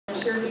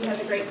sure he has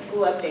a great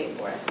school update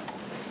for us.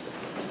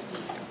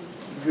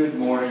 Good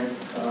morning.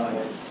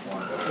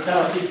 Every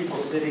time I see people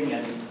sitting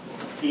and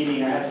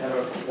eating, I have to have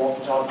a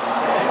walk-talk. It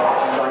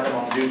seems like I'm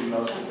on duty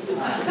most of the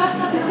time.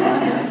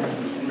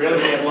 And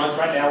really, we have lunch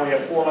right now. We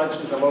have 4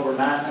 lunches of over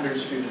 900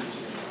 students.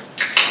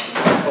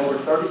 Over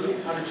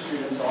 3,600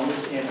 students on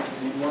this campus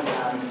at any one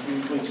time,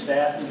 including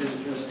staff and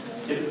visitors.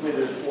 Typically,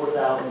 there's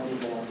 4,000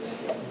 people on this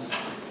campus.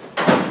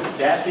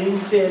 That being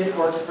said, it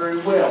works very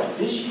well.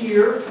 This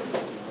year,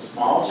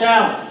 small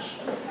challenge.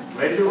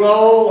 Ready to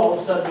roll, all of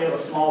a sudden we have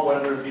a small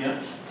weather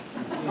event.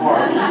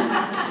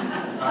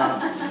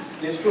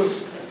 This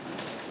was,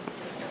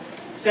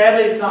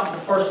 sadly, it's not the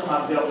first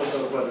time I've dealt with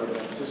those weather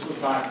events. This was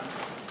my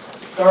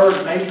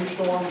 3rd major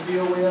storm to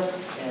deal with,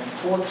 and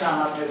 4th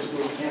time I've had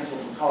schools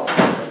canceled from college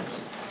programs.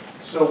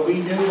 So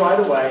we knew right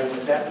away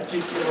with that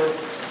particular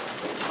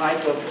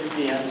type of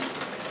event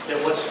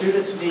that what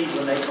students need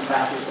when they come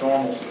back is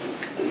normalcy.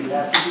 You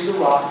have to be the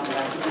rock, you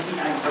have to be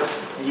the anchor,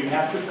 and you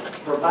have to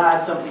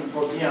provide something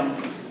for them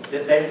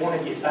that they want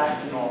to get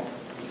back to normal.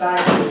 In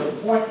fact, there was a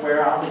point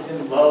where I was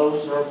in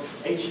Lowe's or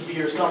HEB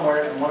or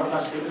somewhere, and one of my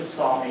students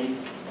saw me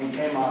and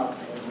came up,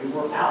 and we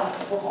were out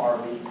for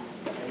Harvey,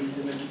 and he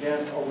said, Mr.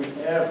 Dennis,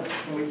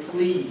 can we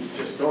please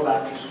just go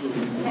back to school?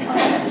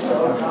 I'm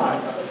so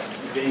tired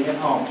of being at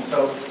home.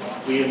 So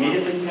we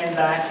immediately came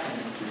back,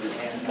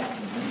 and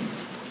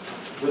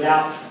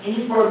without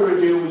any further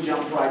ado, we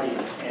jumped right in.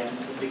 And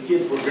the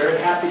kids were very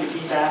happy to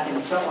be back, and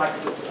it felt like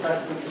it was the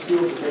second week of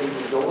school that they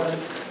were going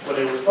where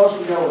they were supposed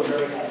to go, and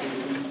very happy to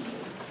be here.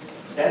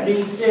 That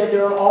being said,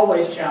 there are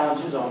always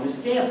challenges on this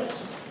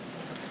campus.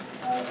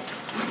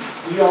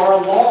 We are a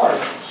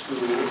large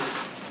school,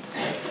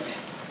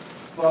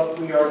 but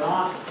we are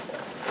not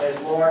as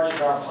large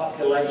as our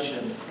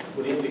population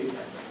would indicate.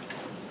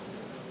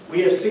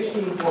 We have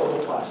 16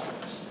 portable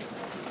classrooms.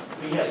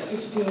 We have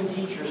 16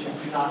 teachers who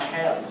do not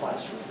have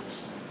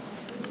classrooms.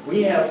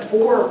 We have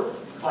 4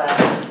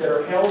 classes that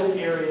are held in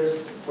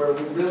areas where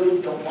we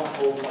really don't want to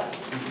hold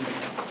classes.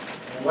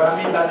 And what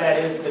I mean by that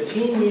is the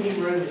team meeting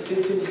room that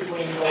sits in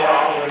between the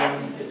locker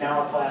rooms is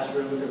now a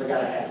classroom because I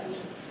got to have it.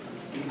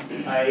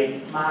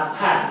 My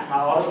PAC, my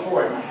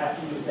auditorium, I have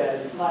to use that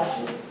as a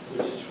classroom,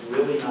 which is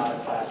really not a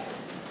classroom.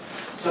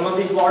 Some of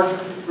these larger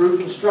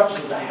group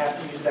instructions, I have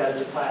to use that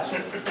as a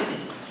classroom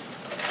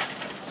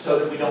so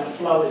that we don't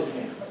flow as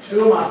many.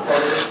 2 of my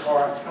photos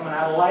are coming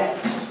out of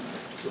labs.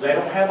 So they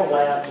don't have a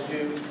lab to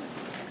do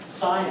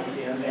science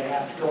in. They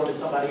have to go into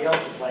somebody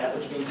else's lab,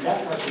 which means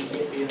that person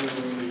can't be in the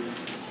room meeting.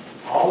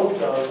 All of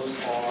those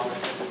are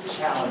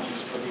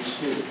challenges for these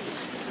students.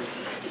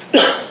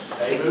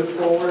 They move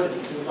forward, and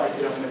it seems like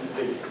they don't miss a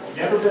beat. If you've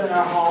never been in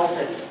our halls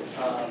at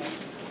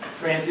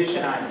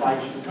transition, I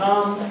invite you to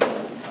come.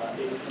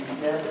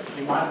 If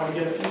you might want to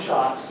get a few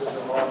shots, because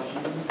there are a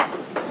few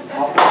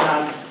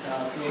oftentimes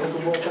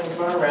communicable things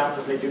run around,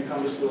 because they do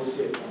come to school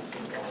sick once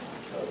in a while.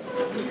 So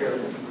be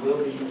careful, you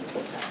will be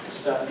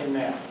stuck in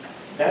that.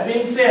 That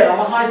being said, on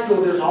the high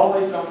school, there's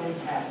always something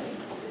happening.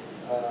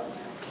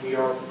 We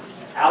are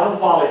out of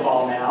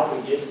volleyball now.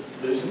 We did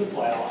lose in the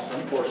playoffs,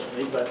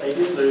 unfortunately, but they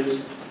did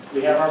lose.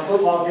 We have our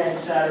football game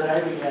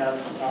Saturday. We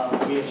have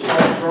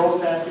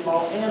girls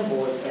basketball and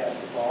boys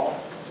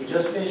basketball. We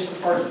just finished the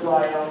first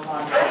dry out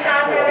contest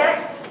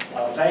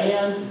for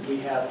band. We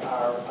have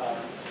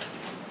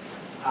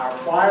our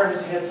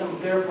choirs had some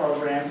of their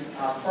programs.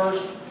 Our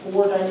first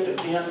 4-day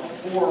event,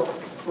 or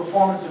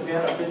 4-performance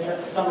event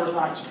of Summer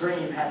Night's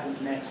Dream happens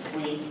next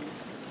week.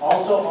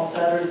 Also on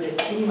Saturday,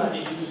 FEMA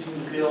is using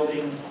the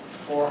building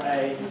for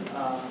a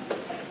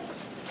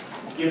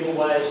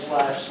giveaway /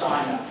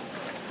 sign-up.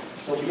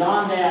 So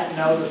beyond that,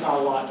 no, there's not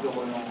a lot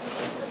going on.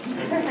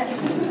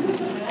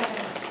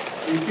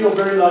 We feel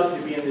very lucky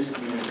to be in this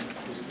community.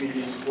 This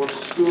community supports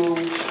the school.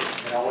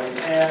 It always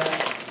has.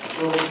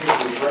 Children here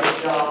do a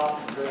great job.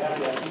 I'm very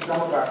happy. I see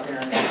some of our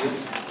parents here.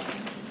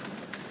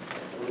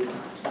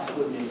 It's not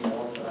good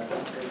anymore, but I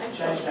can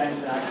change names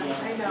and I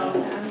can't. I know,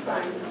 I'm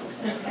fine.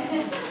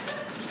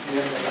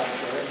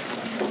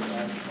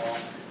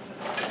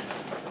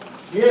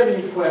 Do you have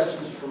any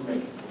questions for me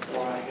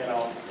before I head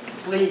off?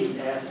 Please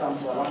ask some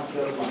so I don't have to go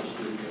to lunch.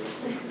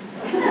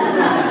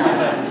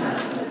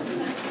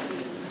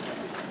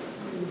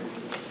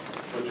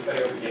 What'd you think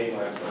of the game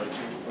last night?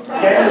 The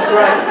game was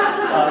great.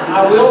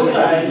 I will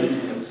say,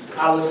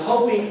 I was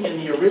hoping in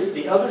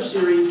the other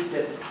series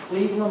that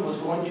Cleveland was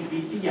going to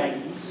beat the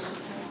Yankees.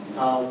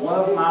 One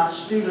of my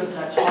students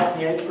I taught in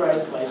the 8th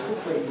grade plays for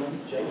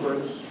Cleveland, Jay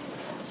Bruce.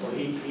 So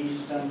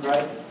he's done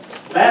great.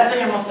 Last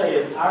thing I'm going to say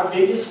is our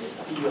biggest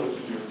deal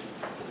here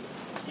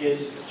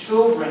is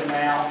children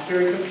now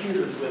carry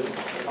computers with them.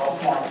 They call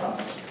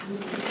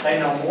smartphones. They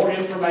know more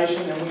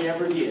information than we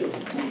ever did.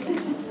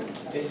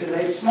 This is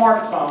a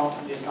smartphone,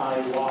 it's not a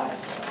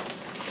wise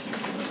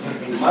phone.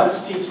 We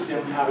must teach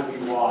them how to be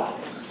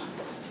wise.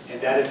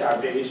 And that is our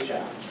biggest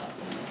challenge.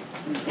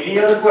 Any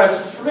other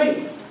questions for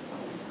me?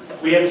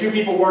 We have 2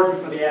 people working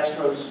for the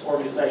Astros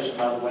organization,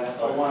 by the way. I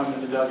saw one of them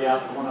in the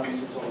dugout, and one of them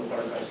sits on the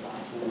 3rd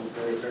baseline. So we're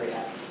very, very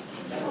happy.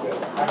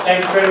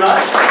 Thank you very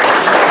much.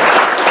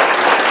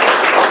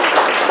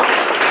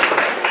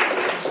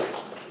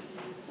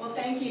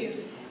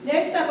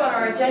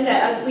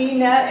 we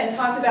met and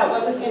talked about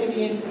what was going to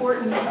be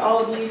important to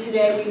all of you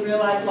today, we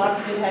realized lots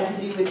of it had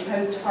to do with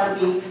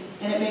post-Harvey,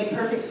 and it made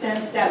perfect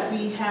sense that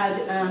we had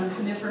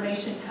some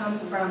information come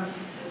from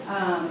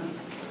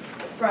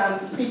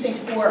Precinct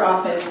 4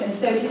 office. And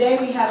so today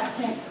we have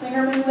Kent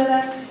Klingerman with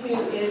us, who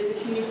is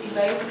the community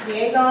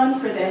liaison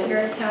for the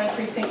Harris County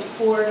Precinct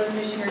 4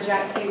 Commissioner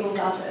Jack Cagle's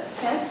office.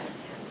 Kent?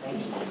 Thank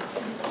you.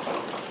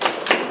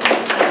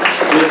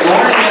 Good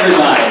morning,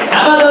 everybody.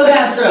 How about those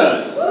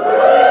Astros?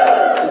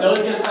 It's always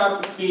going to start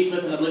off the speech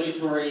with an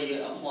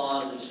obligatory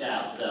applause and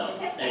shout, so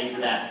thank you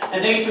for that.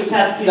 And thank you to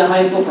Atascocita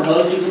High School for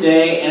hosting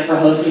today and for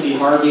hosting the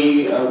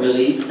Harvey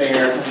Relief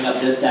Fair coming up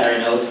this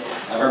Saturday. I know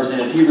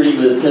Representative Huberty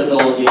was pivotal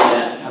in getting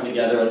that to come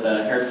together with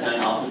the Harris County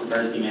Office of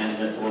Emergency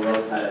Management, so we're real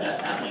excited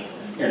that's happening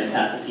here in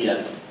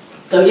Atascocita.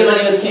 So again, my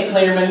name is Kent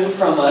Klingerman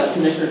from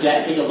Commissioner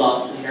Jack Cagle's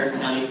office in Harris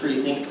County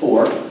Precinct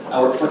 4.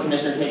 I work for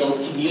Commissioner Cagle's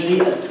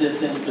Community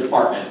Assistance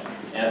Department.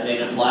 As the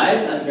name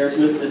implies, I'm here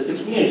to assist the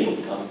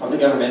community. So I'm from the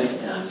government,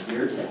 and I'm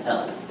here to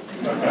help.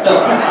 So,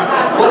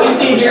 what you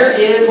see here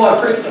is what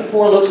Precinct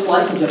 4 looks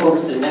like. You jump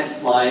over to the next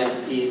slide and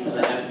see some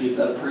of the attributes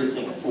of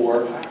Precinct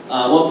 4.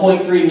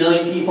 1.3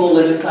 million people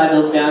live inside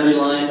those boundary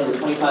lines, over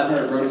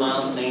 2,500 road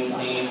miles to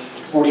maintain,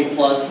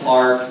 40+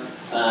 parks.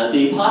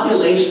 The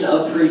population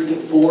of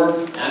Precinct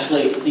 4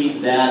 actually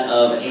exceeds that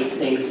of 8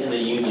 states in the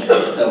Union.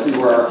 So if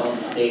we were our own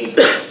state,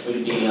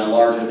 we'd be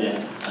larger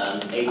than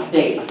 8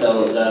 states.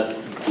 So the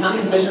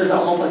county commissioners are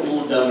almost like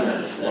little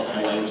governors in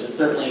a way, which is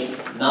certainly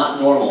not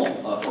normal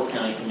for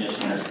county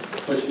commissioners,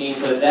 which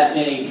means with that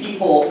many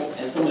people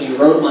and so many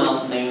road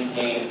miles to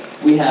maintain,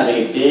 we have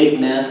a big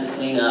mess to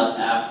clean up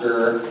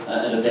after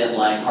an event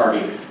like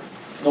Harvey.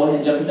 So go ahead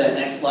and jump to that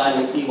next slide.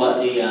 We'll see what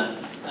the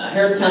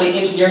Harris County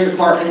Engineering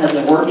Department has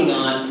been working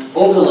on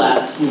over the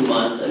last 2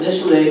 months.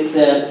 Initially, they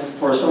said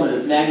for a storm of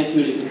this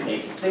magnitude, it could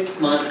take 6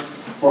 months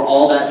for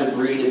all that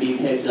debris to be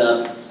picked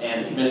up,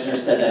 and the commissioner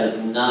said that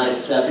is not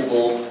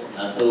acceptable.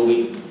 So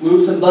we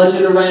moved some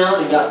budget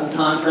around and got some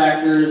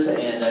contractors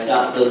and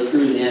got those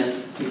crews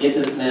in to get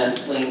this mess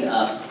cleaned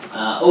up.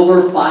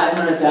 Over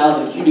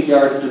 500,000 cubic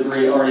yards of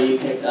debris already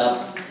picked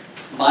up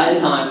by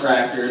the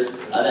contractors.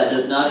 That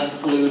does not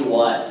include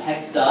what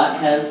TxDOT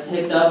has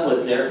picked up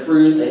with their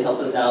crews. They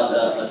helped us out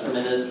a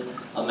tremendous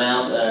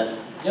amount.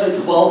 Nearly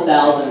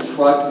 12,000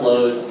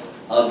 truckloads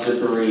of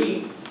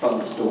debris from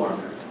the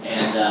storm.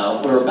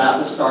 And we're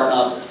about to start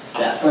up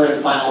that third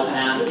and final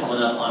pass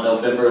coming up on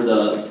November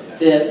the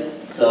 5th.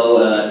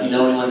 So if you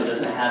know anyone that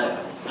doesn't have it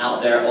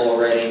out there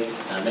already,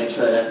 make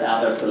sure that's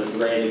out there so it's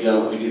ready to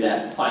go when we do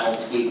that final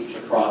sweep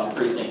across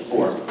Precinct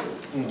 4.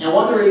 And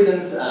one of the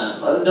reasons,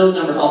 those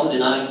numbers also did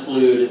not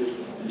include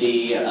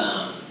the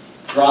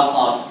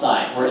drop-off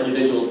site where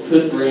individuals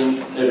could bring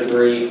their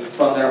debris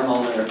from their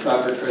home in their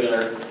truck or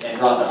trailer and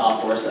drop it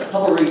off for us. So a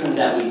couple of reasons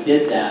that we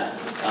did that.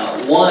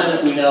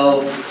 One, we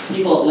know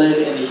people that live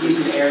in the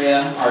Houston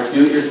area are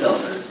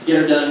do-it-yourselfers,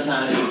 get-her-done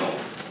kind of people.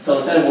 So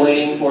instead of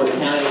waiting for the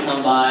county to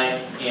come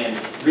by in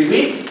 3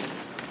 weeks,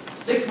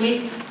 6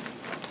 weeks,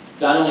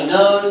 God only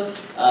knows,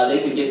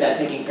 they could get that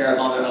taken care of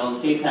on their own,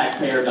 save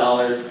taxpayer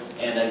dollars,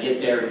 and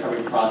get their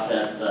recovery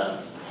process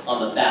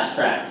on the fast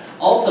track.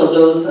 Also,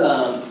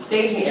 those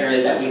staging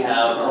areas that we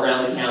have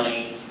around the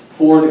county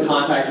for the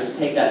contractors to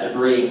take that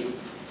debris,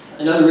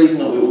 another reason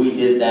that we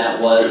did that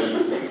was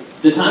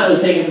the time it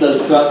was taking for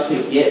those trucks to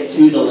get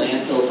to the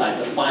landfill site,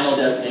 the final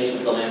destination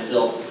of the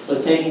landfill,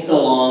 was taking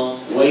so long,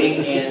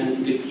 waiting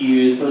in the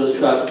queues for those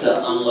trucks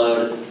to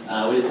unload.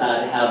 We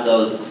decided to have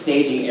those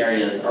staging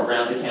areas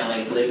around the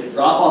county so they could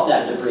drop off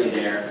that debris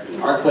there.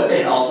 Our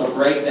equipment also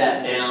break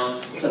that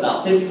down to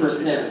about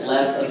 50%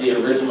 less of the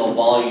original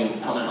volume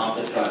coming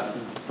off the trucks.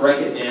 Break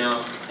it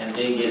down and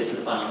then get it to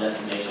the final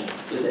destination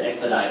just to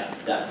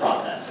expedite that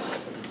process.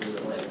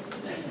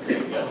 There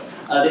we go.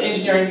 The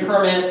engineering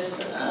permits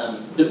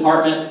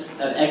department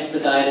have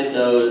expedited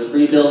those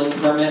rebuilding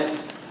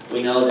permits.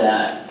 We know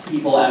that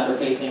people, after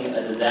facing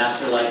a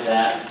disaster like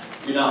that,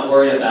 you're not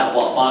worried about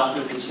what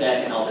boxes to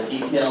check and all the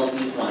details. You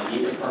just want to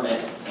get your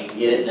permit and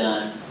get it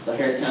done. So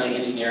Harris County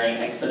Engineering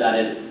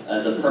expedited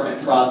the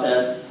permit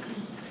process.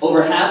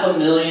 Over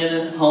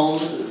 500,000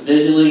 homes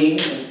visually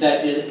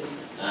inspected,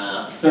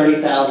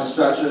 30,000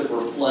 structures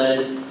were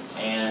flooded,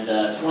 and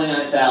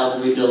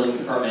 29,000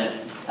 rebuilding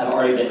permits have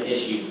already been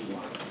issued.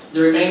 The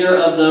remainder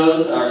of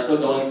those are still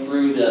going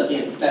through the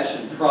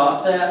inspection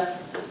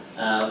process.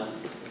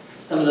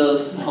 Some of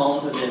those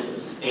homes have been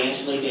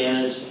substantially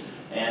damaged,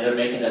 and they're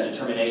making that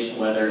determination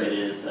whether it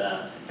is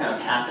kind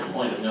of past the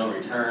point of no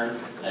return,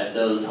 if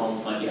those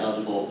homes might be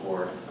eligible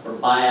for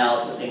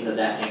buyouts and things of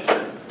that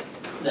nature.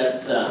 So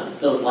that's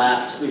those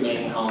last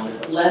remaining homes.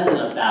 It's less than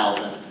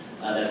 1,000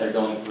 that they're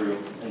going through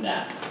in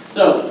that.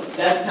 So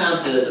that's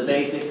kind of the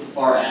basics as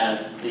far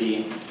as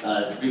the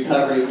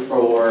recovery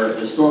for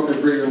the storm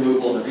debris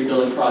removal and the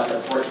rebuilding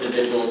process for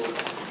individuals.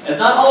 It's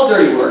not all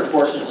dirty work,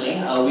 fortunately.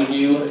 We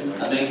do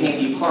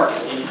maintain the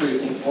parks in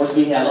Precinct 4, so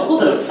we have a little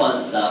bit of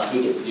fun stuff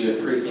we get to do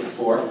at Precinct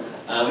 4.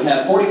 We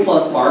have 40+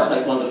 parks,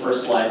 like one of the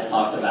first slides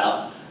talked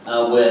about,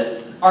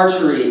 with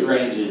archery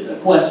ranges,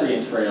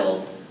 equestrian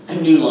trails,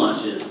 canoe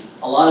launches.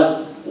 A lot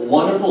of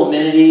wonderful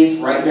amenities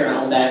right here in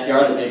our own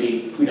backyard that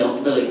maybe we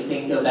don't really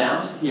think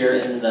about here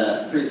in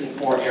the Precinct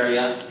 4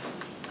 area.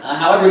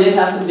 However, we did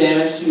have some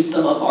damage to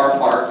some of our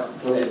parks.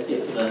 Go ahead and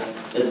skip to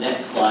the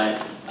next slide.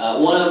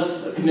 One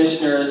of the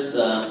Commissioner's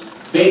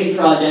baby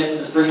projects is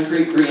the Spring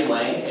Creek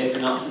Greenway. If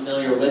you're not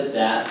familiar with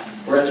that,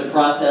 we're in the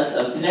process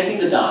of connecting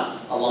the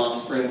dots along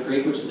Spring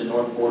Creek, which is the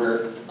north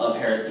border of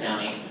Harris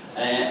County,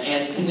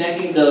 and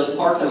connecting those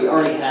parks that we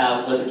already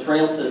have with the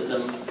trail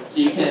system. So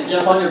you can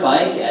jump on your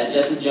bike at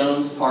Jesse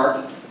Jones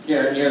Park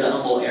here near the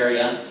Humboldt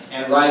area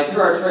and ride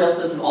through our trail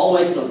system all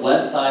the way to the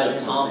west side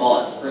of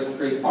Tomball at Spring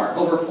Creek Park.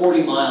 Over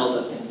 40 miles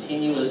of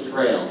continuous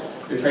trails.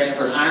 If you're training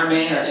for an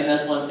Ironman or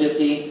MS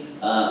 150,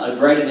 a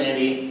great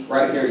amenity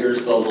right here at your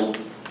disposal.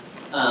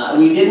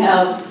 We did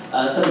have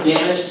some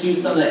damage to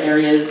some of the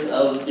areas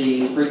of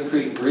the Spring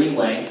Creek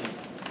Greenway.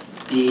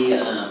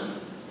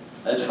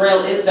 The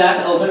trail is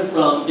back open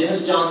from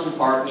Dennis Johnson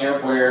Park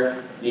near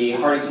where the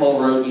Hardy Toll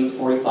Road meets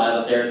 45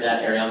 up there in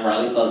that area on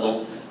Riley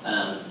Fuzzle.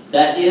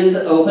 That is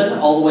open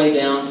all the way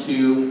down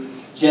to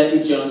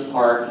Jesse Jones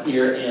Park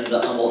here in the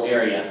Humboldt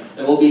area.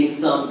 There will be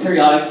some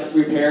periodic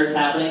repairs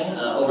happening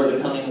over the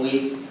coming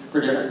weeks for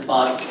different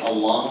spots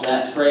along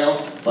that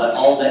trail, but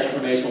all of that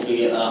information will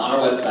be on our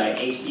website,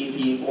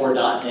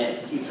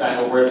 hcp4.net. Keep track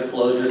of where the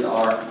closures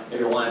are if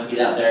you're wanting to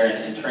get out there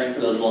and train for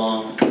those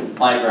long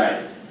bike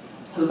rides.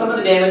 So some of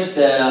the damage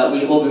that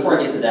well, before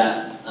I get to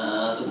that,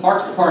 the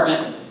Parks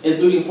Department is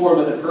moving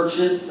forward with the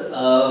purchase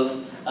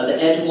of the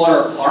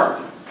Edgewater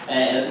Park,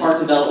 and the park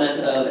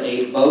development of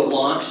a boat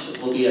launch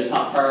will be a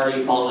top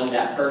priority following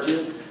that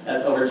purchase.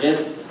 That's over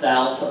just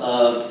south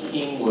of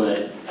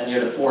Kingwood and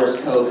near the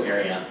Forest Cove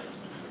area.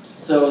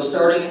 So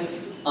starting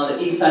on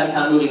the east side,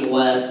 kind of moving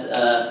west,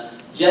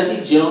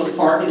 Jesse Jones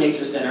Park and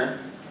Nature Center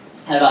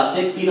had about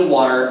 6 feet of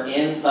water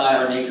inside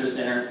our Nature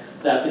Center.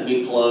 So that's going to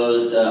be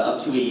closed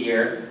up to a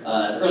year,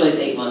 as early as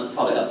 8 months,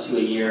 probably up to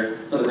a year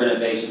for the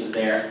renovations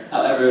there.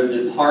 However,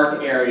 the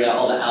park area,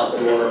 all the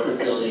outdoor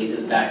facilities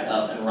is back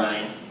up and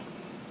running.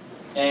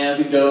 And as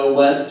we go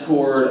west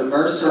toward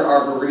Mercer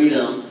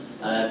Arboretum,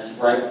 that's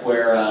right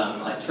where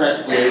like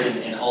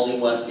Treshwig and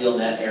Alding Westfield,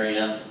 that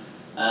area.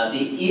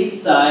 The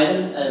east side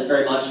is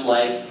very much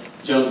like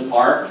Jones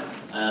Park.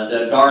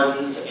 The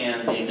gardens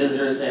and the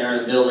visitor center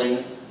and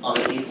buildings on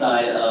the east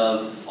side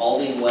of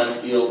Alding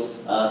Westfield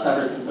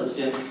suffered some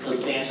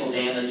substantial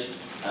damage,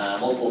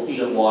 multiple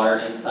feet of water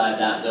inside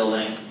that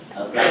building.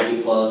 So that will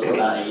be closed for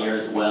about a year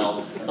as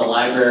well. The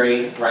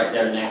library right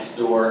there next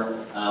door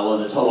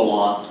was a total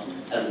loss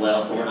as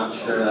well, so we're not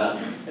sure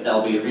if that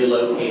will be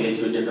relocated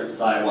to a different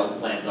site, what the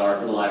plans are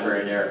for the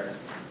library there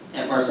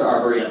at Mercer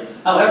Arboretum.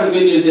 However, the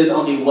good news is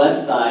on the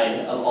west side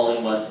of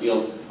Alding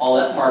Westfield, all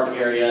that park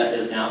area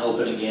is now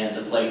open again.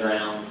 The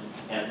playgrounds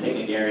and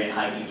picnic area and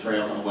hiking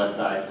trails on the west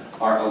side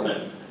are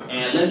open.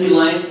 And Lindsay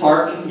Lyons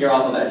Park, here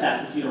off of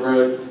Atascocita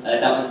Road,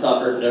 that one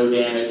suffered no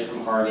damage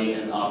from Harvey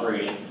and is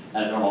operating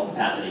at a normal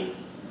capacity.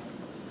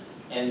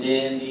 And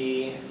then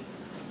the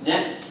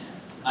next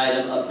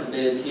item up for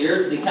bids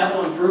here, the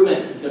Capital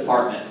Improvements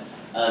Department.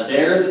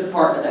 They're the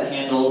department that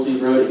handles the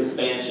road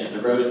expansion,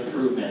 the road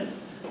improvements,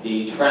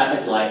 the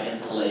traffic light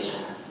installation.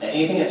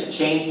 Anything that's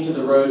changing to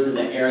the roads in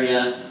the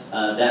area,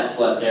 that's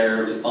what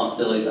their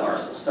responsibilities are.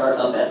 So start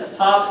up at the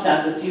top,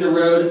 Atascocita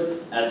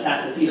Road, at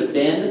Atascocita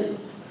Bend.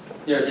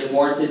 There's a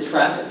warranted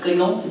traffic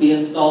signal to be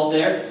installed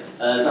there.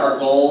 It's our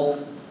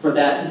goal for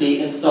that to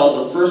be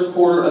installed the first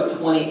quarter of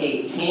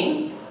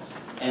 2018.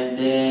 And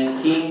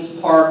then Kings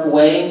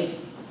Parkway,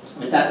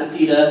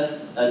 Atascocita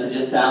to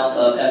just south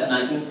of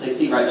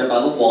F1960, right there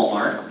by the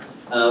Walmart.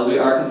 We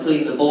are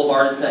completing the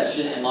boulevard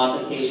section and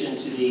modification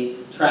to the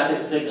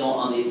traffic signal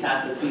on the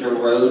Atascocita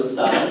Road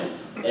side.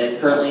 It's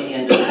currently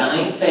in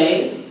design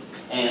phase,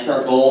 and it's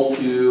our goal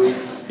to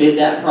bid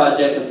that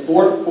project the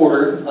fourth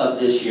quarter of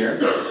this year,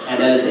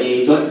 and that is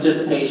a joint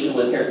participation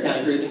with Harris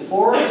County Precinct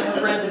 4 and our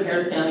friends at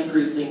Harris County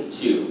Precinct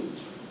 2.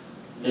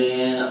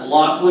 Then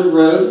Lockwood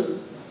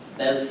Road,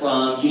 that's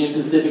from Union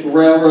Pacific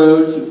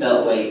Railroad to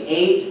Beltway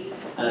 8.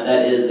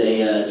 That is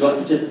a joint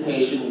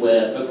participation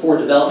with McCord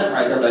Development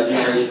right there by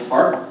Generation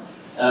Park.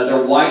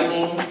 They're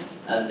widening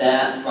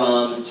that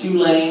from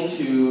 2-lane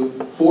to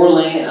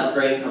 4-lane and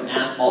upgrading from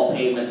asphalt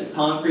pavement to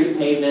concrete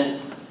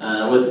pavement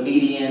with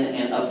median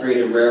and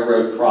upgraded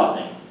railroad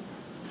crossing.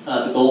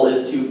 The goal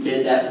is to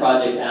bid that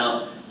project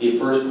out the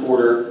first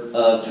quarter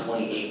of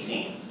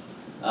 2018.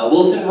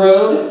 Wilson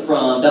Road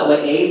from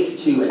Beltway 8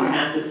 to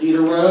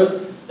Atascocita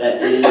Road, that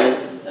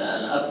is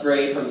an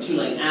upgrade from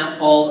 2-lane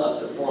asphalt up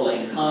to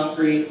 4-lane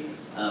concrete.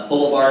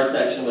 Boulevard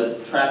section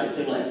with traffic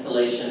signal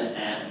installation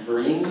at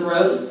Greens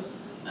Road.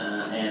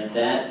 And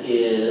that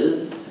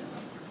has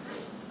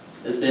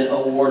been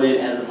awarded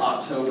as of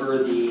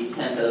October the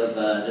 10th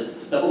of just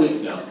a couple weeks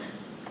ago.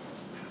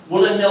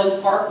 Woodland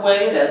Hills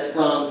Parkway, that's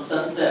from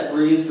Sunset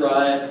Breeze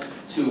Drive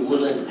to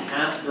Woodland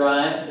Path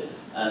Drive.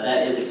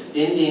 That is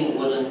extending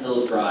Woodland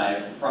Hills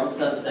Drive from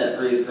Sunset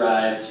Breeze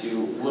Drive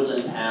to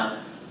Woodland Path,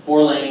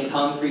 4-lane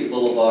concrete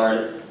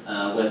boulevard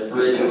with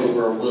bridge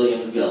over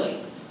Williams Gully.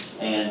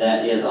 and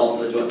that is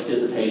also a joint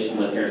participation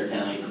with Harris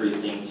County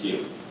Precinct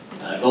 2.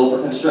 Goal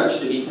for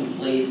construction to be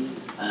complete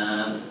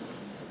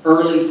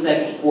early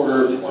second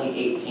quarter of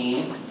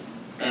 2018.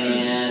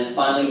 And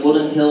finally,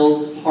 Woodland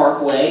Hills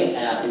Parkway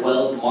at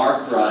Wells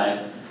Mark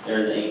Drive.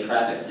 There's a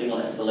traffic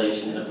signal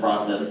installation in the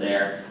process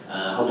there.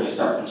 Hoping to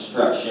start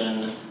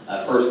construction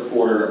first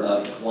quarter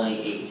of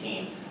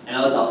 2018. I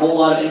know that's a whole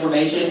lot of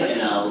information in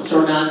a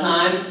short amount of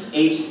time.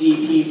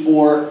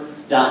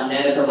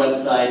 hcp4.net is our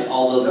website.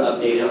 All those are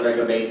updated on a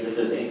regular basis if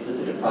there's any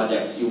specific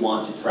projects you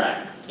want to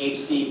track.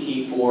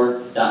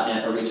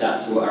 hcp4.net or reach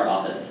out to our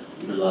office.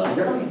 We would love to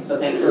hear from you. So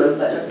thanks for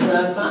letting us come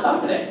and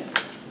talk today.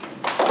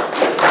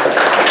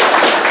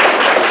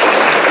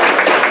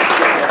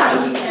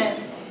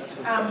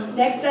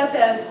 Next up,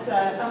 as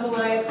Humble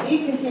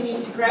ISD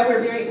continues to grow,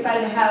 we're very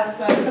excited to have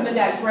some of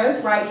that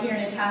growth right here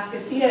in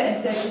Atascocita.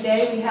 And so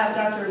today we have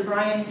Dr.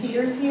 Brian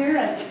Peters here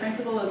as the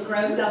principal of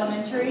Groves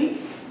Elementary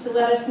to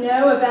let us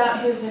know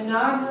about his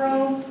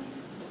inaugural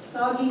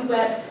soggy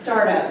wet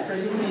startup for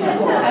his new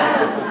school.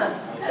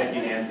 Thank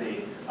you,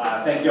 Nancy.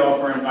 Thank you all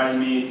for inviting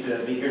me to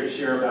be here to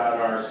share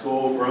about our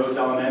school, Groves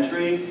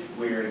Elementary.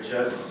 We are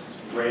just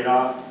right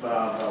off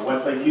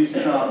Westlake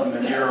Houston off the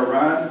Madeira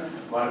Run.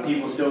 A lot of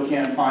people still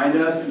can't find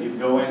us. If you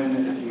go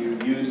in, if you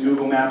use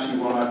Google Maps, you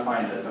will not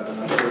find us. I'm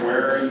not sure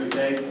where you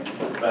take,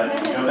 but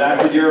you go back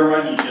to Madeira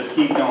Run, you just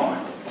keep going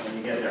when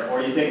you get there.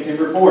 Or you take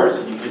Timber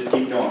Forest, and you just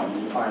keep going,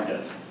 and you find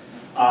us.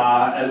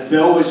 As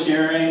Bill was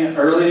sharing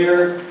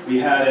earlier, we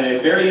had a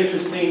very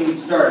interesting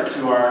start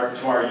to our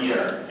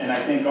year, and I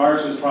think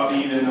ours was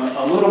probably even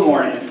a little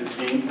more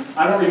interesting.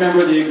 I don't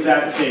remember the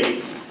exact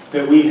dates,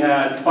 but we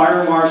had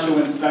fire marshal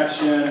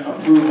inspection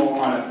approval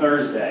on a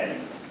Thursday,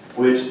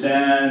 which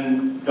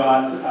then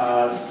got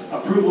us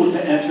approval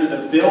to enter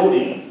the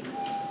building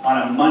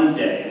on a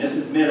Monday, and this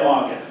is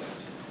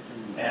mid-August.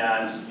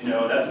 And, you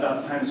know, that's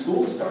about the time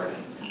school started.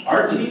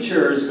 Our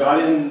teachers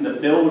got in the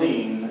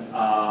building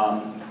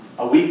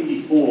a week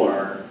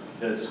before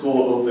the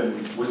school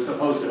was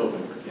supposed to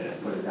open for kids,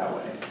 put it that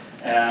way.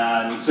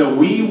 And so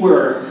we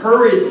were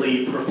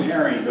hurriedly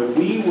preparing, but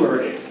we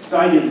were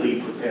excitedly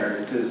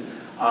prepared because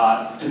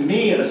to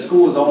me, a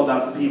school is all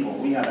about the people.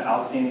 We have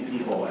outstanding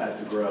people at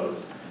the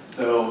Groves.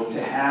 So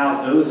to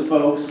have those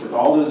folks with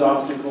all those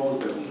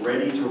obstacles but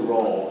ready to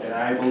roll, and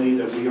I believe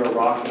that we are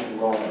rocking and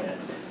rolling it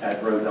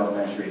at Groves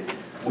Elementary.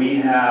 We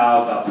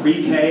have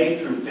pre-K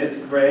through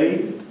 5th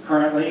grade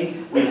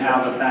currently. We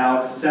have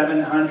about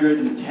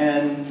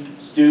 710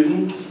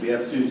 students. We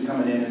have students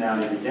coming in and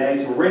out every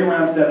day, so we're right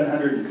around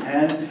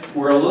 710.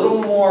 We're a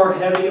little more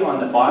heavy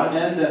on the bottom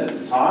end than at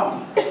the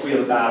top. We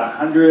have about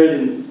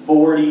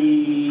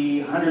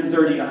 130,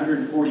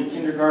 140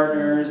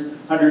 kindergartners,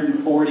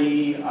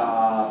 140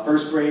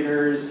 first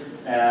graders,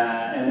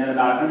 and then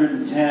about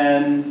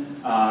 110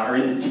 are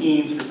in the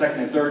teens for 2nd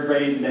and 3rd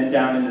grade, and then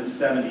down into the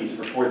 70s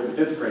for 4th and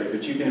 5th grade.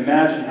 But you can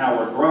imagine how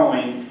we're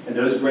growing, and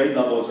those grade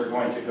levels are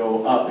going to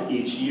go up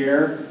each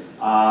year.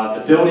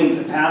 The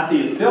building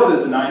capacity is built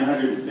as a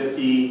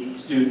 950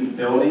 student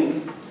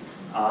building.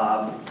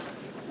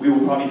 We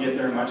will probably get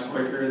there much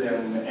quicker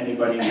than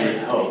anybody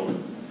would hope,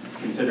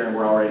 considering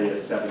we're already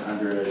at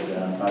 700,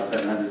 about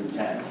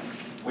 710.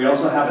 We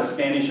also have a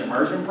Spanish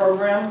immersion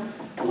program,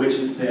 which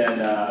has been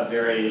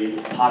very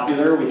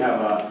popular. We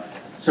have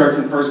starts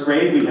in 1st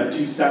grade. We have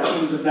 2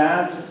 sections of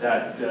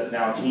that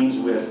now teams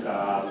with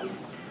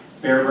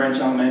Bear Branch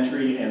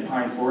Elementary and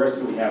Pine Forest.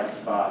 So we have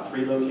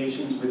 3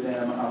 locations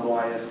within Humble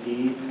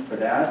ISD for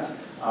that.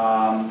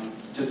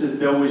 Just as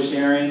Bill was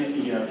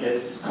sharing, you know,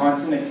 it's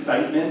constant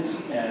excitement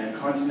and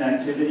constant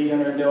activity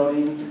in our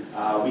building.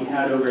 We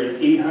had over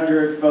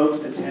 800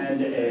 folks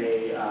attend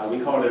we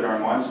called it our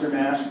Monster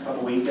Mash a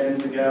couple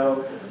weekends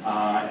ago.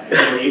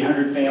 Over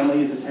 800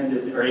 families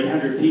attended, or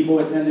 800 people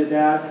attended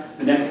that.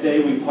 The next day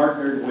we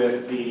partnered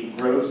with the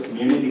Groves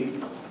community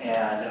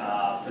and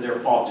for their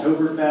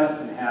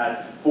Falltoberfest and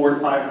had 400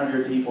 to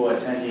 500 people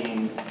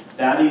attending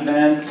that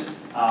event.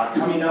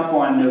 Coming up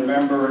on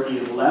November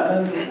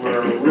 11th,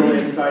 we're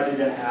really excited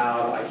to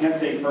have, I can't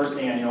say first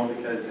annual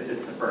because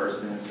it's the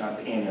first and it's not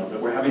the annual,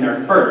 but we're having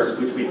our first,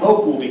 which we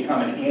hope will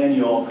become an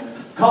annual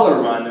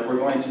color run that we're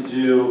going to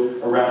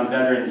do around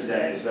Veterans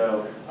Day.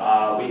 So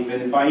we've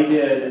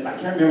invited, I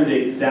can't remember the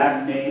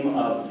exact name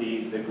of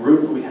the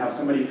group, but we have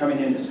somebody coming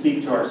in to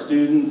speak to our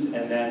students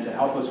and then to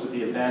help us with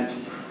the event.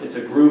 It's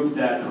a group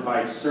that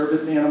provides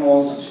service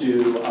animals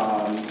to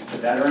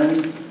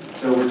veterans.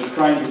 So we're just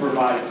trying to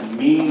provide some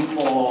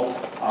meaningful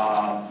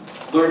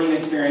learning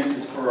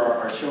experiences for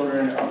our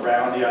children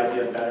around the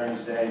idea of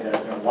Veterans Day.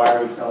 That, you know, why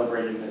are we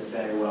celebrating this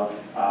day? Well,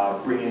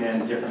 bringing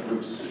in different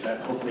groups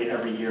that hopefully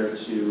every year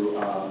to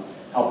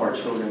help our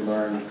children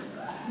learn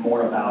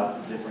more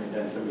about the different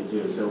events that we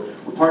do. So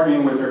we're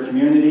partnering with our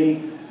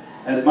community.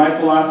 As my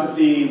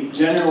philosophy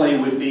generally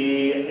would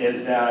be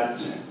is that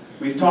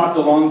we've talked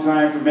a long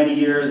time for many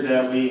years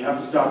that we have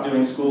to stop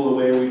doing school the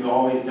way we've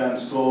always done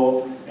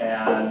school.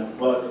 And,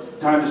 well, it's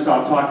time to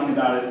stop talking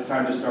about it. It's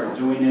time to start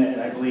doing it.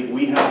 And I believe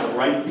we have the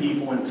right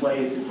people in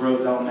place at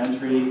Groves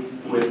Elementary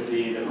with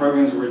the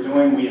programs we're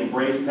doing. We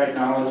embrace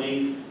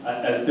technology.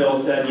 As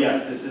Bill said,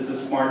 yes, this is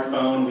a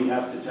smartphone. We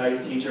have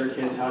to teach our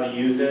kids how to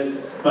use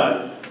it.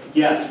 But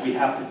yes, we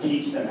have to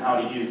teach them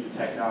how to use the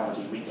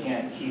technology. We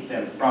can't keep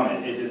them from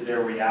it. It is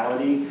their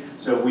reality.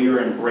 So we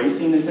are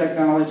embracing the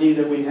technology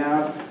that we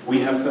have. We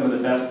have some of the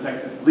best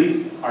at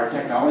least our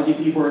technology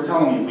people are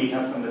telling me we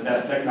have some of the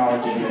best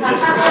technology in the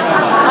district.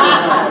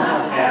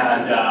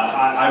 And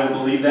I will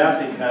believe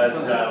that because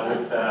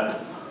with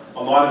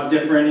a lot of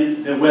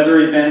the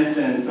weather events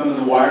and some of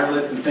the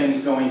wireless and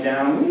things going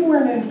down, we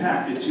weren't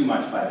impacted too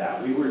much by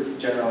that. We were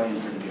generally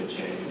in pretty good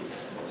shape.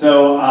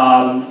 So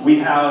we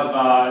have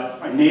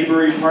a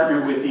neighboring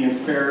partner with the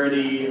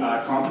Insperity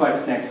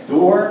complex next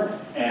door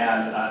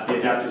and the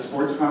Adaptive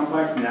Sports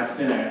Complex, and that's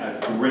been a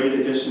great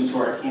addition to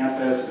our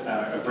campus,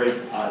 a great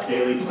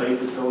daily play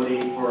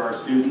facility for our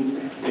students.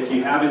 If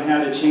you haven't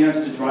had a chance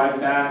to drive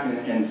back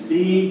and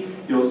see,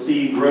 you'll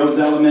see Groves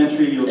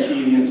Elementary, you'll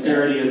see the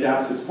Insperity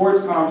Adaptive Sports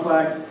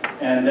Complex,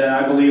 and then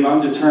I believe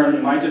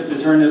am I just to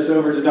turn this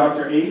over to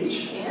Dr.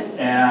 H?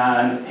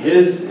 And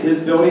his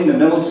building, the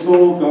middle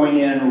school, going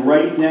in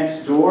right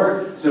next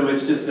door. So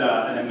it's just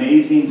an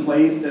amazing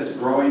place that's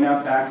growing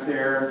up back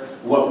there.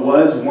 What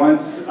was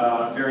once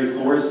a very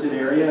forested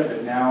area,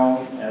 but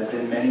now, as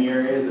in many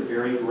areas, a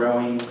very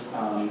growing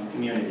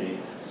community.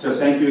 So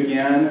thank you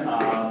again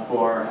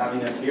for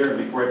having us here.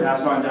 Before I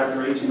pass it on to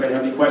Dr. H, anybody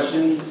have any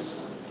questions?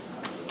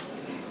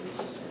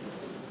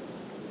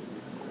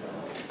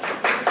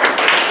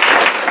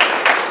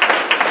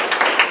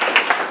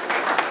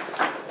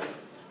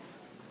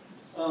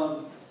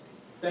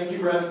 Thank you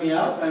for having me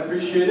out. I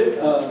appreciate it.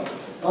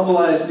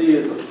 Humble ISD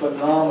is a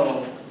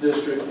phenomenal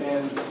district,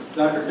 and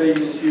Dr.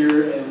 Fagan is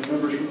here and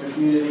members from the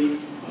community.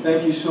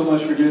 Thank you so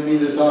much for giving me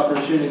this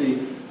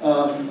opportunity.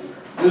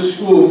 This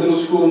school,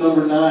 middle school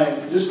number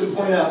 9, just to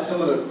point out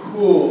some of the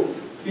cool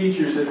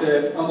features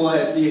that Humble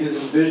ISD has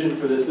envisioned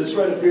for this. This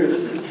right up here,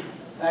 this is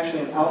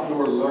actually an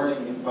outdoor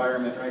learning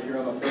environment right here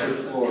on the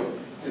 3rd floor.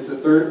 It's a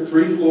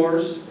 3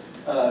 floors,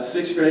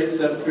 6th grade,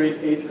 7th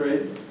grade, 8th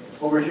grade.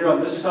 Over here on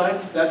this side,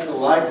 that's the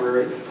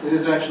library. It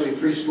is actually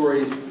 3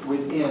 stories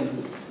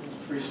within,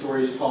 3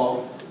 stories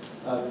tall.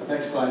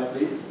 Next slide,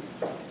 please.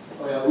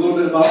 Oh, yeah, a little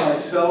bit about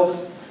myself.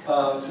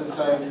 Since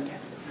I'm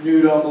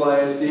new to Humble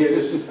ISD,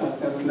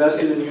 I'm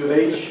invested in U of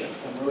H.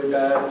 I'm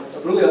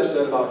really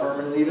upset about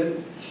Herman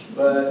leaving,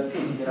 but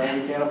you know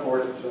we can't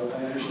afford it, so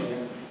I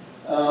understand.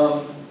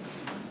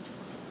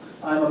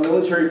 I'm a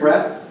military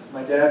brat.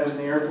 My dad was in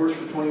the Air Force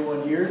for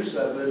 21 years.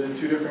 I've lived in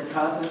 2 different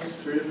continents,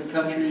 3 different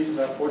countries,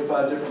 about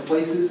 45 different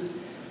places.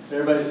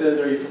 Everybody says,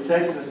 are you from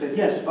Texas? I said,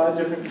 yes, 5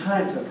 different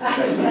times I'm from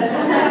Texas.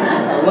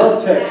 I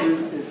love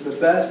Texas. It's the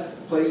best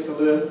place to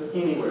live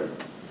anywhere.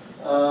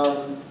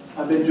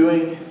 I've been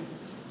doing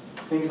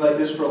things like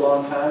this for a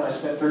long time. I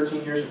spent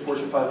 13 years in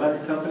Fortune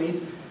 500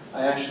 companies.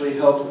 I actually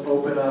helped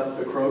open up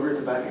the Kroger at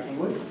the back of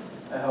Kingwood.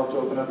 I helped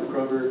open up the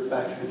Kroger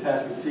back in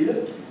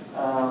Atascocita.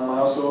 I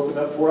also opened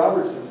up 4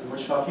 Albertsons in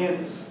Wichita,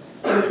 Kansas.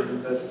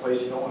 That's a place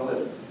you don't want to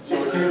live. So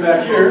we came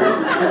back here.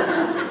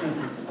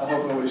 I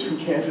hope nobody's from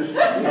Kansas.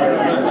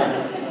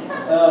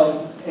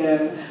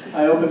 And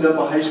I opened up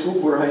a high school,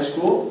 Boer High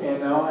School, and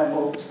now I've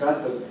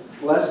got the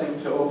blessing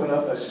to open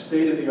up a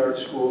state-of-the-art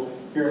school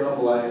here in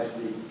Humble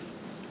ISD.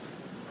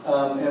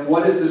 And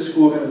what is this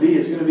school going to be?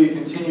 It's going to be a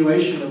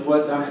continuation of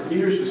what Dr.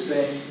 Peters was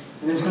saying,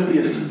 and it's going to be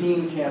a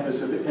STEAM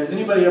campus. Has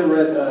anybody ever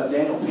read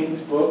Daniel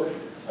Pink's book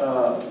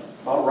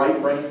about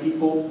right-brain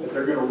people, that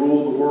they're going to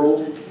rule the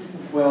world?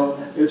 Well,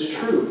 it's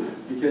true,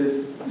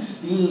 because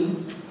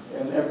STEAM,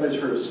 and everybody's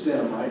heard of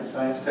STEM, right?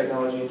 Science,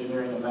 technology,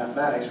 engineering, and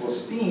mathematics. Well,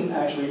 STEAM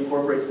actually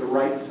incorporates the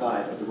right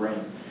side of the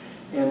brain.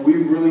 And we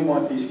really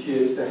want these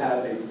kids to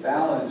have a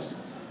balanced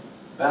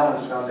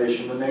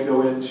foundation when they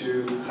go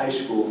into high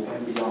school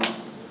and beyond.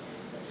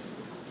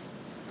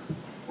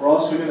 We're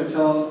also going to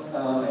tell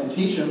them and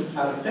teach them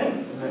how to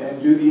think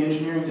and do the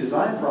engineering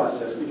design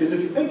process. Because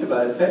if you think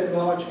about it,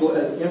 technological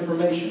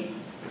information,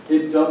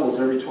 it doubles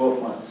every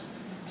 12 months.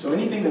 So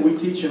anything that we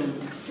teach them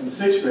in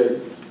 6th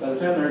grade, by the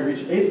time they reach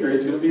 8th grade,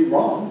 is going to be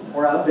wrong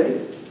or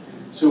outdated.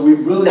 So we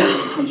really need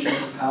to teach them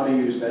how to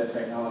use that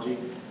technology,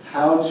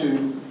 how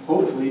to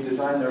hopefully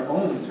design their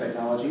own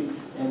technology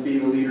and be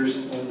the leaders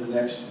in the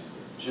next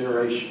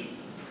generation.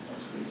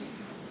 Next, please.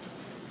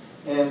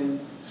 And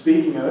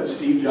speaking of it,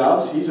 Steve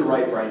Jobs, he's a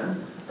right-brainer,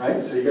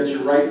 right? So you got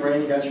your right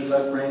brain, you got your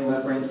left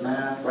brain's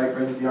math, right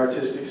brain's the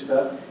artistic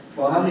stuff.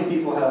 Well, how many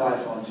people have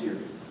iPhones here?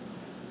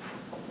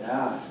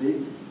 Yeah,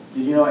 see?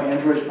 Did you know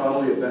Android's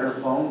probably a better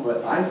phone,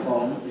 but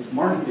iPhone is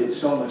marketed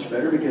so much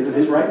better because of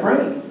his right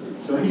brain.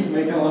 So he's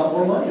making a lot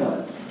more money on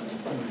it.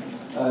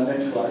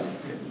 Next slide.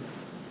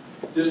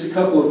 Just a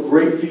couple of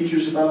great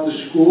features about the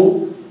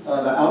school.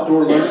 The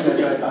outdoor learning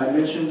that I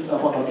mentioned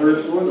up on the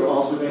 3rd floor. They're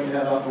also going to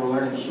have outdoor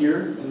learning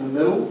here in the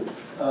middle.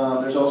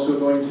 There's also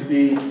going to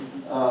be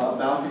a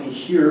balcony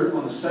here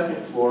on the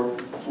 2nd floor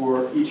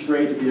for each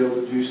grade to be able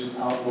to do some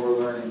outdoor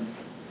learning.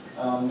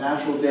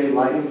 Natural day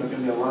lighting, there's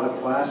going to be a lot of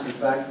glass. In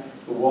fact,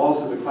 the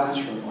walls of the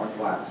classroom are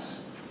glass.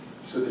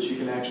 so that you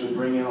can actually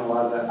bring in a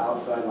lot of that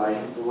outside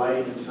lighting. The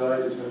lighting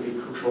inside is going to be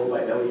controlled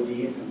by LED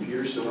and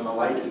computers, so when the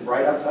light is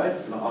bright outside,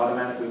 it's going to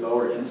automatically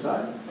lower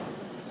inside.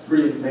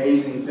 Pretty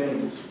amazing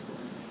things.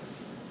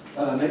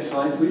 Next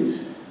slide,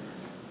 please.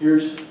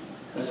 Here's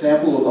a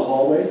sample of the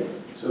hallway.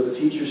 So the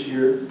teachers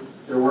here,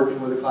 they're working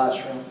with a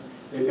classroom.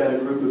 They've got a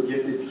group of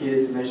gifted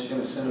kids, and they're just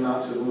going to send them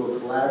out to the little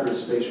collaborative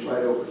space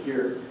right over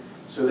here,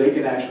 so they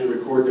can actually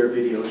record their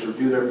videos or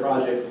do their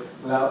project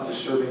without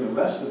disturbing the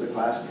rest of the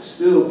class, but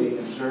still being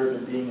observed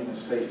and being in a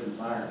safe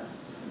environment.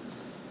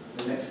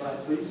 The next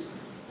slide, please.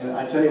 And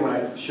I tell you, when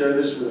I share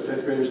this with the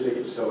 5th graders, they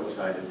get so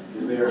excited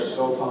because they are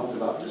so pumped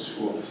about this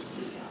school.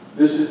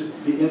 This is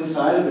the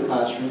inside of the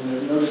classroom.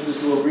 And notice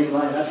this little green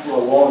line, that's where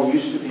a wall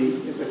used to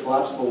be. It's a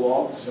collapsible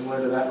wall, similar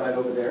to that right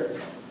over there.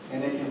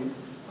 And it can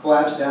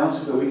collapse down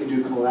so that we can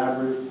do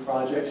collaborative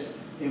projects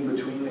in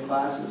between the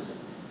classes.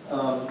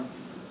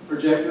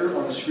 Projector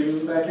on the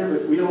screen back here,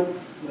 but we don't,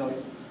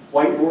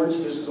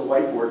 whiteboards, this is a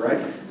whiteboard, right?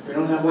 We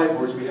don't have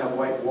whiteboards, we have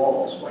whiteboard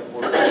walls,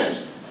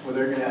 where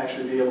they're going to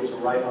actually be able to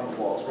write on the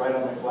walls, write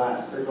on the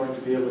glass. They're going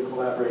to be able to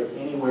collaborate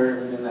anywhere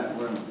within that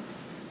room.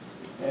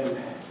 And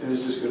it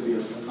is just going to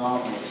be a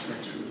phenomenal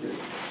experience for the kids.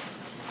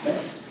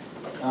 Next.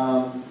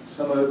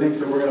 Some of the things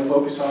that we're going to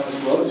focus on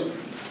as well is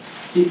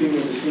keeping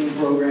with the STEAM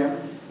program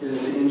is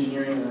the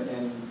engineering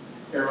and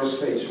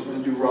aerospace. We're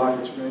going to do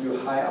rockets. We're going to do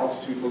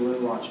high-altitude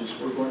balloon launches.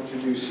 We're going to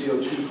do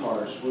CO2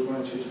 cars. We're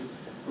going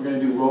to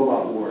do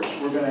robot wars.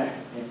 We're going to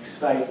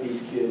excite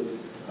these kids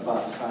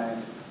about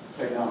science,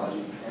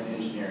 technology, and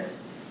engineering.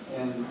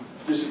 And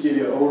just to give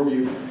you an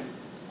overview,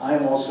 I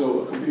am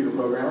also a computer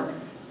programmer,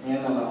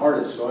 and I'm an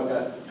artist, so I've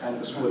got kind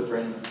of a split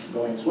brain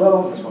going as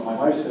well. That's what my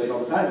wife says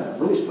all the time, and I'm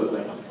really split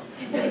brain.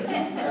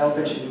 I don't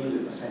think she means it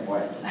in the same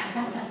way.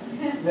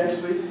 Next,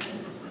 please.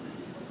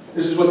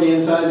 This is what the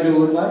inside is going to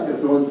look like. They're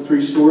going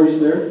 3 stories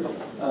there.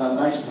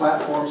 Nice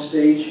platform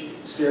stage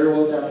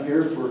stairwell down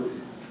here for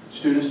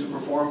students to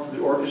perform for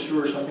the orchestra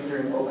or something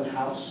during an open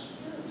house.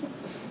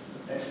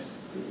 Next,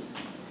 please.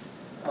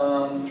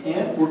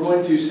 And we're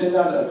going to send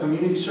out a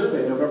community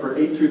survey November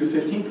 8th through the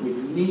 15th. We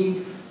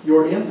need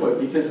your input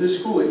because this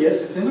school,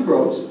 yes, it's in the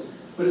Groves,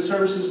 but it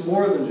services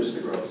more than just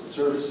the Groves. It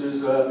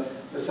services the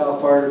south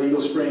part of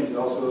Eagle Springs. It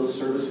also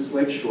services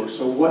Lakeshore.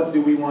 So what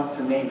do we want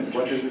to name it?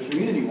 What does the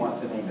community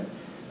want to name it?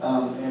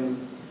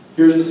 And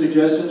here's the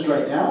suggestions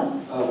right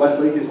now.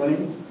 Westlake is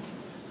winning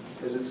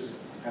because it's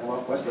kind of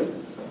off Westlake.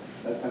 So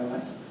that's kind of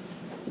nice.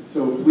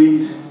 So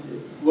please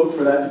look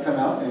for that to come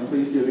out and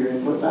please give your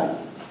input back.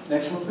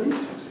 Next one, please.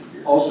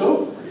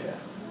 Also,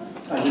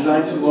 I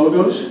designed some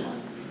logos.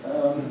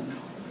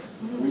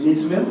 We need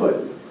some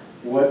input.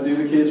 What do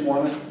the kids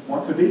want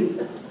to be?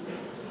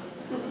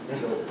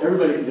 So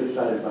everybody can get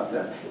excited about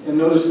that. And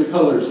notice the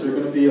colors. They're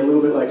going to be a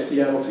little bit like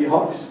Seattle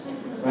Seahawks,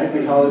 right?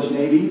 The college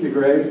navy, the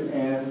gray,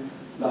 and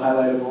the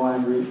highlight of the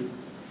lime green.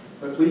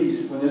 But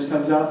please, when this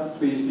comes out,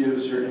 please give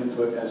us your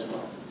input as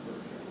well.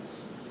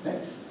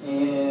 Next.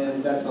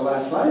 And that's the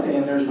last slide.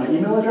 And there's my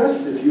email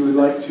address. If you would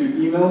like to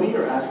email me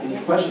or ask any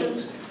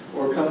questions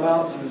or come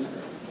out and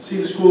see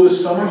the school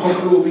this summer.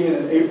 Hopefully we'll be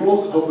in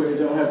April. Hopefully we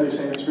don't have the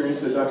same experience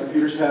that Dr.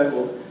 Peters had.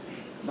 We'll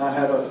not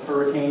have a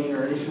hurricane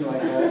or anything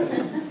like that.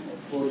 And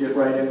we'll get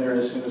right in there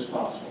as soon as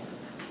possible.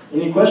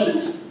 Any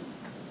questions?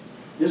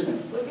 Yes,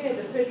 ma'am. Looking at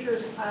the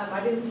pictures, I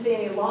didn't see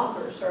any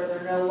lockers. Are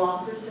there no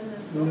lockers in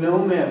this? No,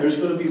 ma'am. There's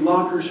going to be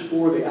lockers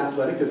for the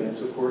athletic events,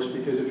 of course,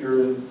 because if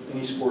you're in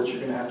any sports, you're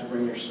going to have to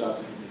bring your stuff.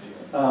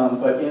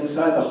 But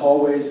inside the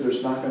hallways,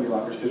 there's not going to be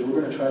lockers because we're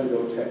going to try to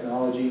go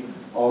technology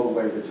all the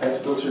way. The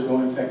textbooks are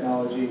going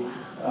technology.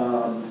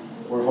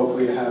 We're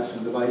hopefully to have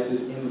some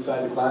devices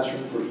inside the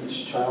classroom for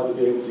each child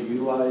to be able to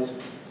utilize,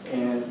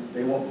 and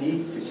they won't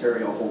need to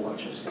carry a whole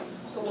bunch of stuff.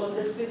 So will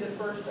this be the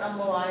first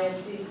Humble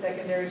ISD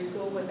secondary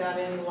school without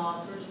any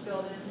lockers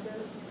built into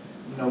it?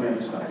 No, ma'am,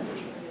 it's not.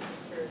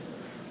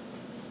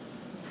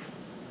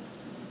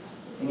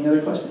 Any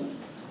other questions?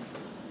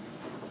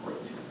 Great.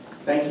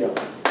 Thank you.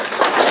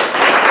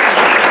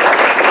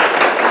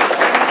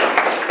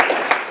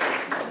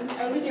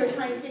 Over here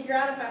trying to figure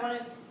out if I want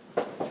to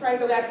try to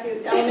go back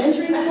to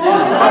elementary school or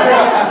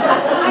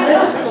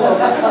middle school.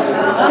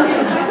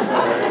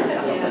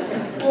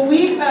 Well,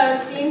 we've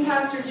seen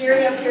Pastor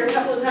Jerry up here a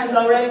couple of times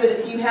already with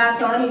a few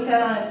hats on. He's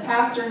had on his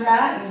pastor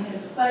hat and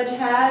his pledge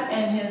hat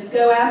and his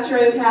Go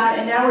Astros hat,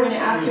 and now we're going to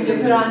ask him to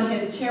put on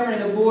his chairman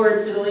of the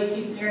board for the Lake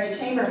Houston Area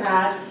Chamber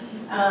hat.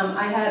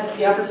 I had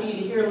the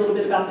opportunity to hear a little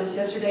bit about this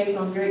yesterday,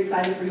 so I'm very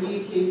excited for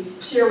you to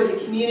share with the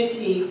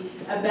community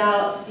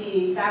about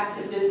the Back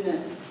to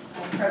Business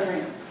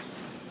program.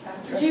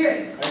 Pastor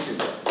Jerry. Thank you.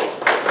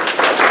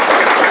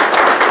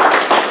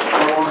 I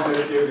want to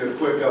just give you a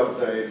quick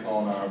update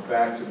on our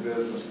Back to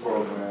Business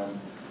program.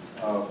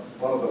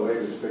 One of the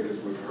latest figures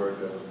we've heard,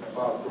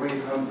 about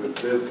 300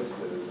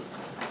 businesses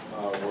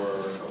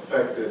were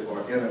affected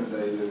or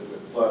inundated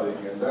with flooding,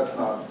 and that's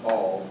not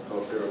all,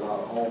 because there are a lot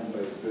of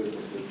home-based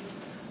businesses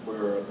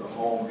where the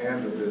home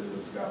and the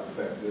business got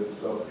affected.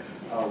 So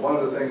one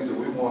of the things that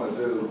we want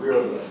to do,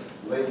 we're the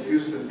Lake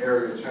Houston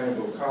Area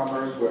Chamber of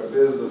Commerce, where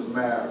business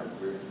matters.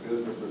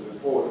 Businesses are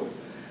important.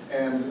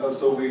 And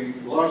so we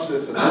launched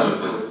this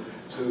initiative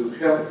to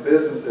help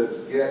businesses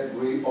get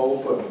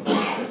reopened.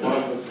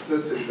 One of the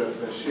statistics that's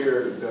been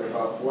shared is that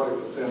about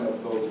 40%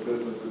 of those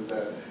businesses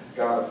that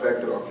got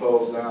affected or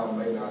closed down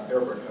may not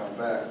ever come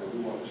back, but we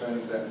want to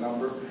change that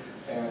number.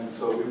 And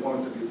so we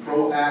wanted to be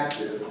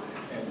proactive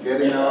in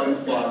getting out in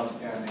front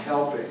and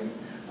helping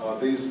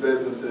these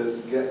businesses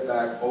get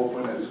back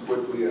open as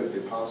quickly as they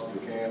possibly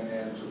can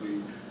and to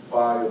be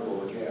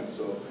viable again.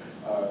 So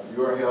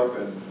your help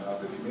and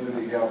the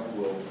community help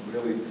will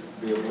really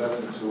be a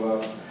blessing to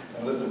us.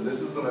 And listen,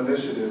 this is an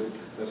initiative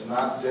that's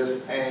not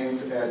just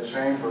aimed at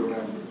chamber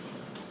members.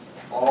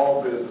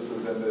 All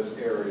businesses in this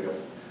area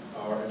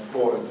are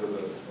important to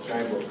the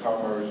Chamber of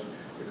Commerce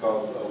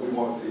because we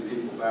want to see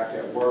people back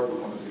at work. We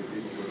want to see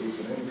people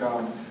producing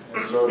income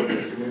and serving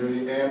the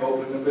community and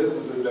opening the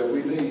businesses that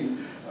we need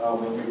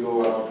when we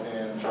go out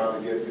and try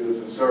to get goods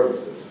and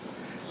services.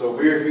 So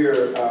we're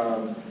here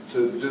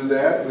to do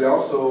that. We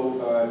also,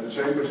 the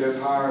Chamber just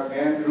hired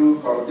Andrew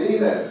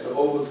Cardenas to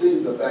oversee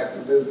the Back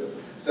to Business.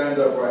 Stand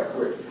up right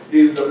quick.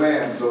 He's the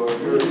man, so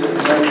if you're getting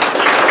ready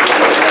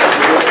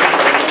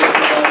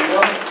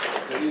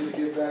they need to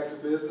get back to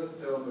business,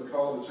 tell them to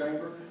call the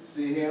Chamber,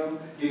 see him.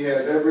 He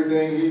has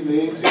everything he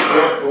needs to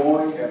get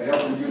going and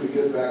helping you to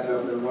get back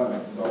up and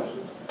running, don't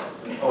you?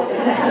 Okay.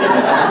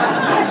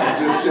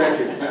 Just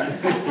checking.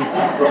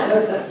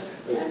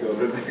 Let's go to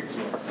the next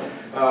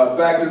one.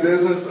 Back to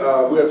business.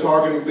 We're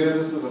targeting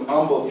businesses in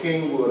Humble,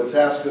 Kingwood,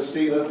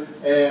 Atascocita,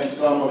 and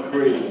Summer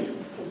Creek.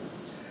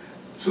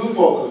 Two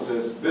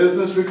focuses,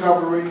 business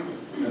recovery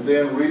and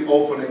then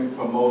reopening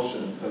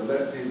promotions to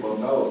let people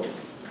know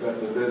that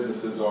the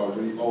businesses are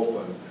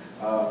reopened.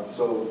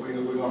 So we're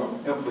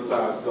going to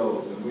emphasize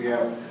those, and we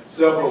have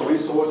several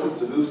resources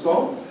to do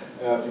so.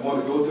 If you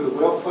want to go to the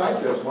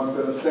website, there's one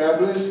been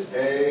established,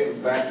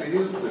 Back to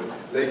Houston,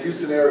 Lake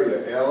Houston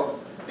area,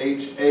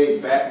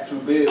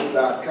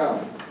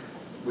 LHABacktobiz.com.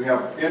 We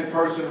have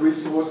in-person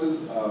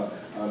resources,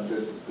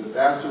 this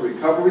Disaster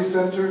Recovery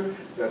Center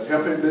that's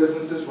helping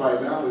businesses right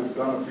now. We've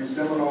done a few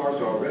seminars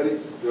already.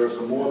 There are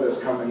some more that's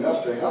coming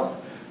up to help.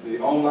 The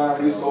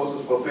online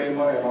resources for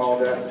FEMA and all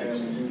that,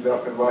 and you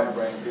left and right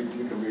brain people,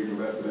 you can read the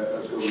rest of that.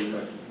 That's what we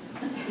think.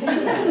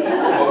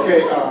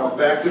 Okay,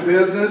 back to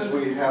business.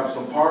 We have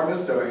some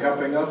partners that are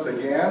helping us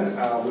again.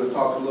 We'll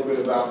talk a little bit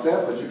about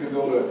that, but you can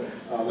go to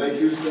Lake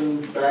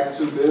Houston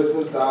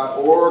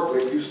backtobusiness.org,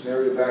 Lake Houston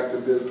area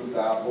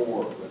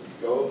backtobusiness.org. Let's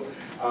go.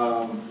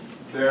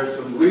 There's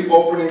some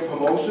reopening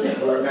promotions.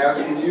 We're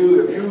asking you,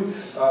 if you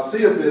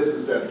see a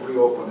business that's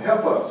reopened,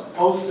 help us,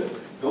 post it.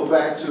 Go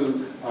back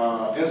to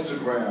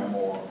Instagram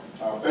or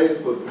our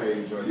Facebook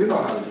page, or you know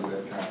how to do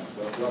that kind of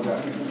stuff. You don't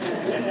have these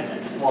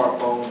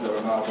smartphones that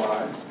are not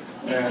wise.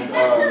 And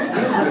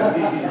use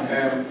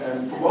them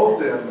and promote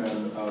them and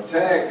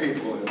tag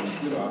people. And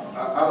you know,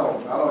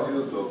 I don't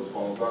use those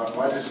phones.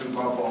 I just use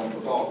my phone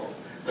for talking.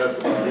 That's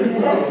about it.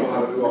 So I don't know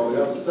how to do all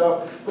the other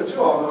stuff, but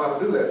you all know how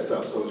to do that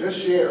stuff. So just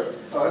share.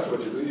 Oh, that's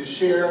what you do. You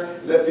share,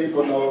 let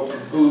people know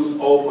who's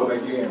open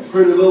again.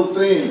 Pretty little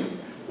theme.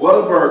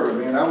 Whataburger,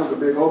 man, that was a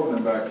big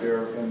opening back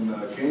there in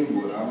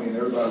Kingwood. I mean,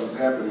 everybody was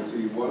happy to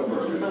see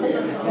Whataburger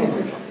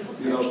again.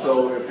 You know,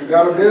 so if you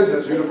got a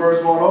business, you're the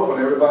first one open.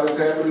 Everybody's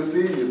happy to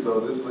see you. So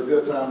this is a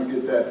good time to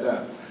get that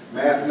done.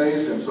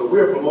 Mathnasium. So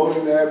we're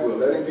promoting that. We're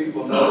letting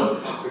people know,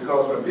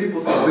 because when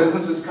people see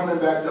businesses coming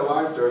back to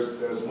life,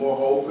 there's more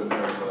hope and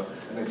there's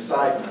an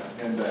excitement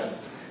in that.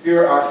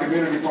 Here are our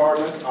community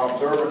partners: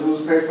 Observer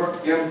newspaper,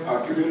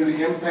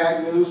 Community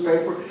Impact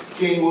newspaper,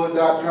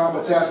 Kingwood.com,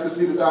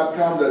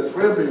 Atascocita.com, The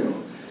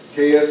Tribune,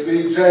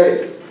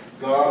 KSBJ.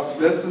 God's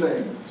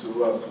listening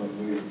to us when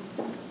we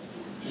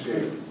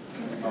share.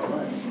 All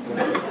right.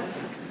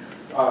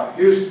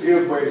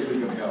 Here's ways you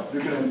can help.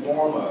 You can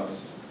inform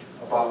us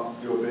about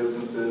your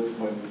businesses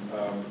when,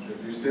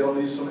 if you still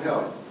need some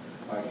help.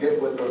 Get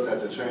with us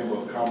at the Chamber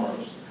of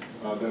Commerce.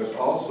 There's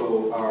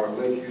also our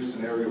Lake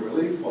Houston Area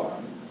Relief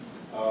Fund.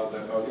 Are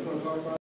you going to talk about?